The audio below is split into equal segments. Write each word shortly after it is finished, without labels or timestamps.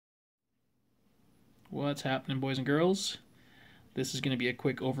What's happening, boys and girls? This is going to be a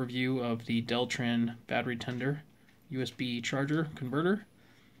quick overview of the Deltran battery tender USB charger converter.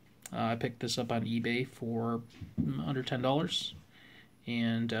 I picked this up on eBay for under $10,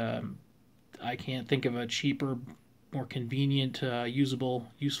 and I can't think of a cheaper, more convenient, useful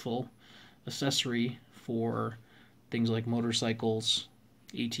accessory for things like motorcycles,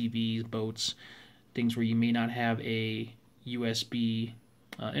 ATVs, boats, things where you may not have a USB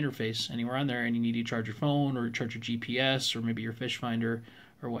interface anywhere on there, and you need to charge your phone or charge your GPS or maybe your fish finder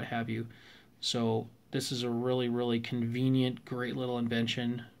or what have you. So this is a really convenient, great little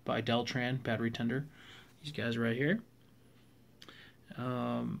invention by Deltran battery tender. These guys right here.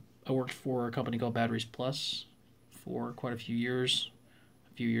 I worked for a company called Batteries Plus for quite a few years.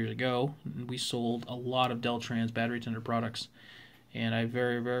 A few years ago, and we sold a lot of Deltran's battery tender products, and I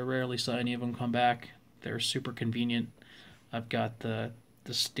very rarely saw any of them come back. They're super convenient. I've got the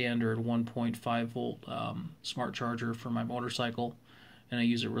standard 1.5 volt smart charger for my motorcycle, and I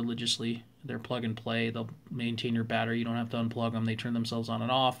use it religiously. They're plug and play. They'll maintain your battery. You don't have to unplug them. They turn themselves on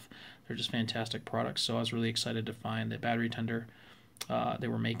and off. They're just fantastic products. So I was really excited to find that Battery Tender, they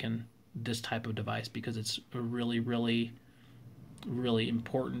were making this type of device, because it's a really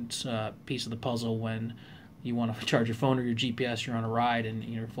important piece of the puzzle when you want to charge your phone or your GPS, you're on a ride and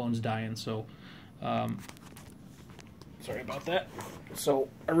your phone's dying. So sorry about that. So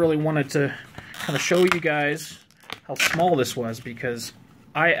I really wanted to kind of show you guys how small this was, because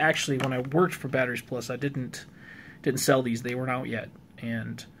I actually, when I worked for Batteries Plus, I didn't sell these. They weren't out yet,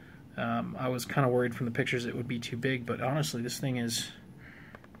 and I was kind of worried from the pictures it would be too big, but honestly this thing it's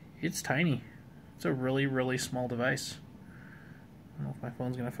tiny. It's a really small device. I don't know if my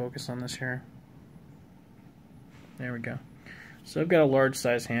phone's going to focus on this here. There we go. So I've got a large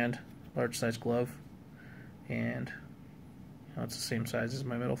size hand, large size glove, and it's the same size as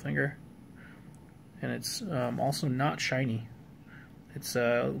my middle finger, and it's also not shiny. It's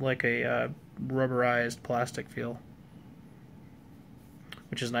like a rubberized plastic feel,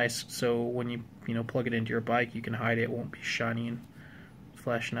 which is nice. So when you plug it into your bike, you can hide it. It won't be shiny and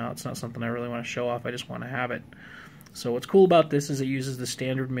flashing out. It's not something I really want to show off. I just want to have it. So what's cool about this is it uses the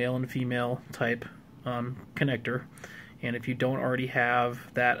standard male and female type connector, and if you don't already have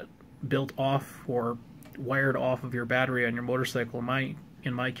that built off or wired off of your battery on your motorcycle,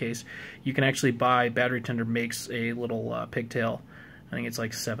 in my case, you can actually buy, Battery Tender makes a little pigtail, I think it's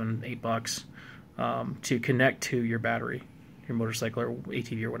like $7-8, to connect to your battery, your motorcycle or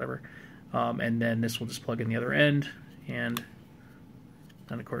ATV or whatever, and then this will just plug in the other end, and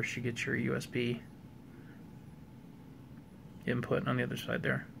then of course you get your USB input on the other side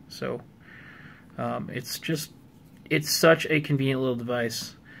there. So it's such a convenient little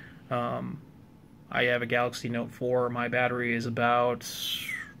device. I have a Galaxy Note 4. My battery is about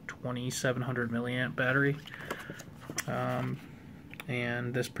 2,700 milliamp battery,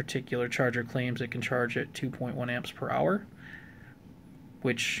 and this particular charger claims it can charge at 2.1 amps per hour,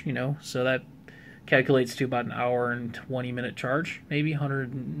 which, so that calculates to about an hour and 20-minute charge, maybe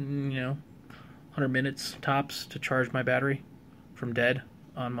 100 minutes tops to charge my battery from dead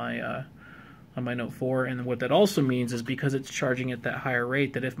on my Note 4. And what that also means is, because it's charging at that higher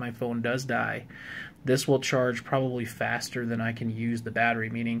rate, that if my phone does die, this will charge probably faster than I can use the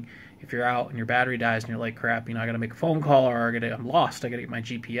battery. Meaning, if you're out and your battery dies and you're like, crap, I gotta make a phone call, or I'm lost, I gotta get my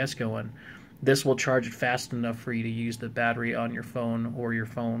GPS going, this will charge it fast enough for you to use the battery on your phone, or your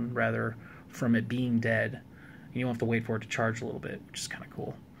phone rather, from it being dead. You don't have to wait for it to charge a little bit, which is kind of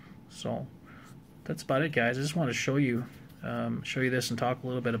cool. So that's about it, guys. I just want to show you this and talk a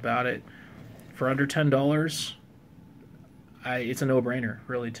little bit about it. For under $10, it's a no-brainer,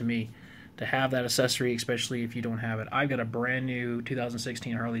 really, to me, to have that accessory, especially if you don't have it. I've got a brand new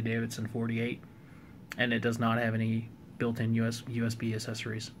 2016 Harley Davidson 48, and it does not have any built-in USB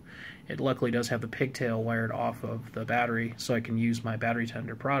accessories. It luckily does have the pigtail wired off of the battery, so I can use my Battery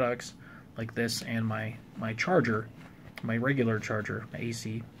Tender products like this and my charger, my regular charger, my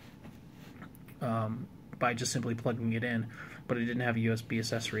AC, by just simply plugging it in. But it didn't have a USB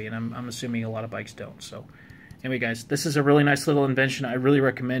accessory, and I'm assuming a lot of bikes don't. So anyway, guys, this is a really nice little invention. I really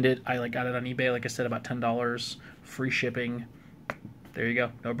recommend it. I got it on eBay, like I said, about $10, free shipping. There you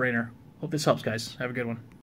go, no brainer. Hope this helps, guys. Have a good one.